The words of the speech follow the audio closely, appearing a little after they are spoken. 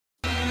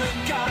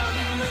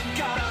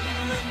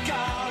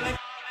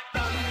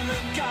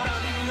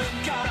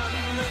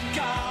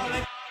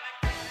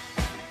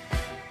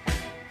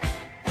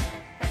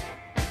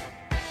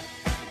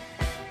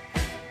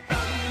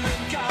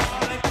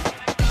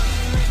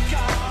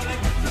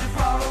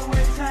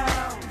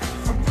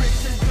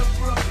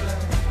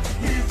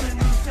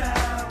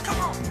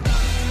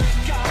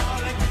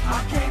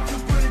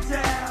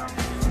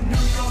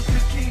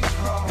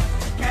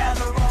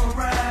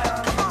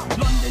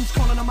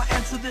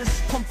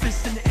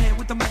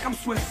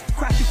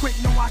Crafty quick,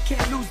 no I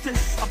can't lose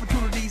this.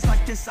 Opportunities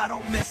like this I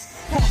don't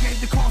miss. Paul gave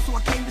the call so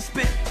I came to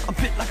spit. I'm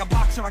fit like a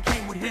boxer, I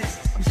came with hits.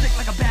 I'm sick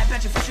like a bad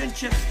batch of fish and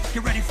chips.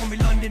 Get ready for me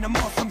London, I'm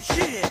on some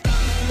shit.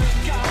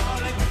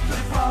 Garlic to the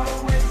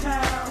faraway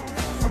town.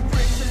 From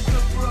Brixton to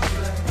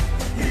Brooklyn,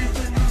 here's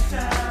the new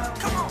sound.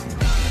 Come on.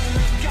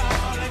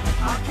 Garlic,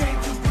 I came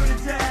to put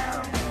it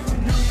down. From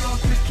New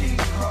York to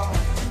King's Cross,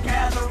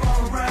 gather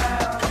all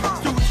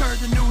around. Dudes heard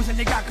the news and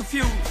they got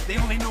confused. They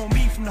only know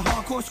me from the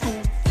hardcore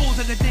school.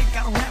 That they think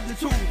I don't have the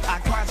tool. I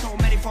cried so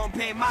many for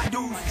paying my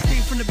dues.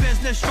 Steam from the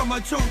business, from a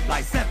too.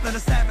 Like Zeppelin, the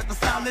Sabbath, the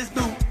style is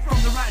new. From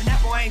the rotten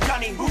apple, I ain't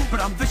Johnny Who, but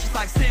I'm vicious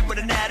like Sid with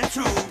an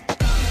attitude.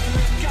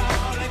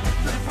 Garlic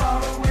to the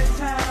faraway